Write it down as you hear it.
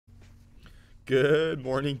Good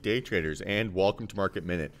morning, day traders, and welcome to Market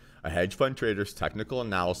Minute, a hedge fund trader's technical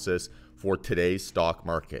analysis for today's stock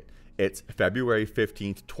market. It's February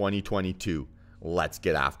 15th, 2022. Let's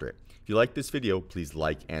get after it. If you like this video, please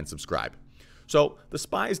like and subscribe. So the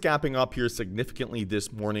SPY is gapping up here significantly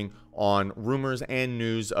this morning on rumors and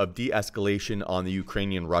news of de-escalation on the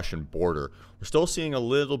Ukrainian-Russian border. We're still seeing a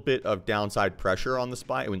little bit of downside pressure on the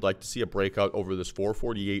SPY, and we'd like to see a breakout over this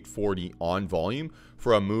 448.40 on volume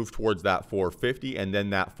for a move towards that 450 and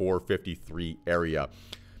then that 453 area.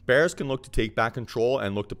 Bears can look to take back control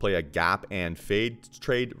and look to play a gap and fade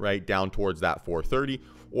trade right down towards that 430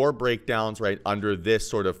 or breakdowns right under this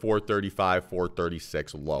sort of 435,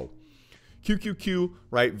 436 low. QQQ,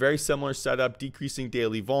 right, very similar setup, decreasing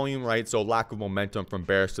daily volume, right, so lack of momentum from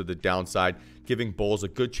bears to the downside, giving bulls a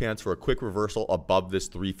good chance for a quick reversal above this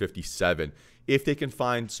 357. If they can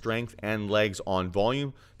find strength and legs on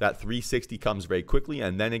volume, that 360 comes very quickly,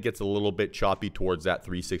 and then it gets a little bit choppy towards that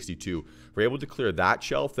 362. If we're able to clear that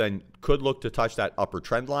shelf, then could look to touch that upper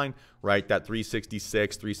trend line, right, that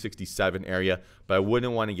 366, 367 area, but I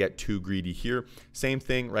wouldn't want to get too greedy here. Same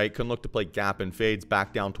thing, right, can look to play gap and fades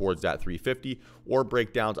back down towards that 350 or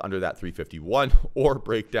breakdowns under that 351 or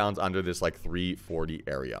breakdowns under this like 340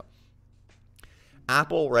 area.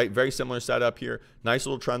 Apple, right, very similar setup here. Nice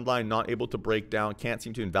little trend line, not able to break down. Can't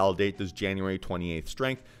seem to invalidate this January 28th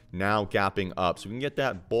strength. Now gapping up. So we can get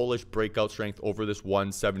that bullish breakout strength over this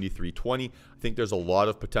 173.20. I think there's a lot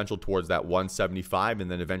of potential towards that 175 and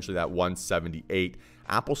then eventually that 178.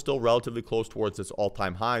 Apple still relatively close towards its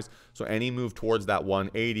all-time highs. So any move towards that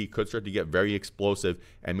 180 could start to get very explosive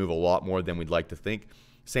and move a lot more than we'd like to think.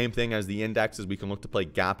 Same thing as the indexes, we can look to play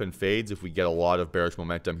gap and fades if we get a lot of bearish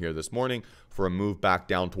momentum here this morning for a move back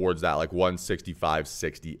down towards that like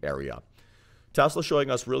 165.60 area. Tesla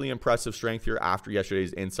showing us really impressive strength here after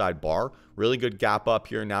yesterday's inside bar. Really good gap up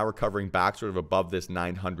here, now recovering back sort of above this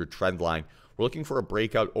 900 trend line. We're looking for a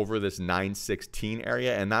breakout over this 916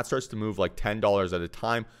 area, and that starts to move like $10 at a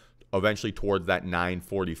time, eventually towards that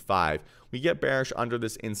 945. We get bearish under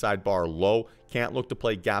this inside bar low. Can't look to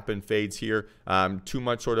play gap and fades here. Too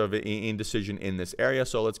much sort of indecision in this area.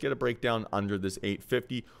 So let's get a breakdown under this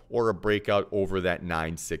 850 or a breakout over that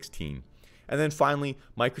 916. And then finally,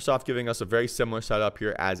 Microsoft giving us a very similar setup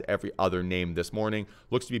here as every other name this morning.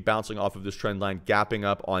 Looks to be bouncing off of this trend line, gapping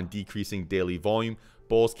up on decreasing daily volume.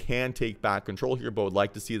 Bulls can take back control here, but would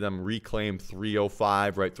like to see them reclaim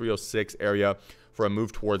 305, right, 306 area for a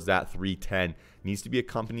move towards that 310. Needs to be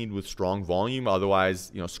accompanied with strong volume,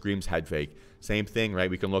 otherwise, screams head fake. Same thing, right?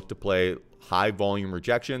 We can look to play high volume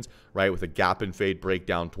rejections, right, with a gap and fade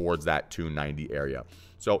breakdown towards that 290 area.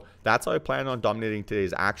 So that's how I plan on dominating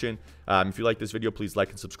today's action. If you like this video, please like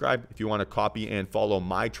and subscribe. If you want to copy and follow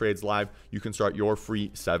my trades live, you can start your free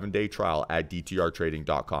 7-day trial at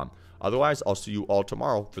dtrtrading.com. Otherwise, I'll see you all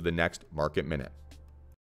tomorrow for the next Market Minute.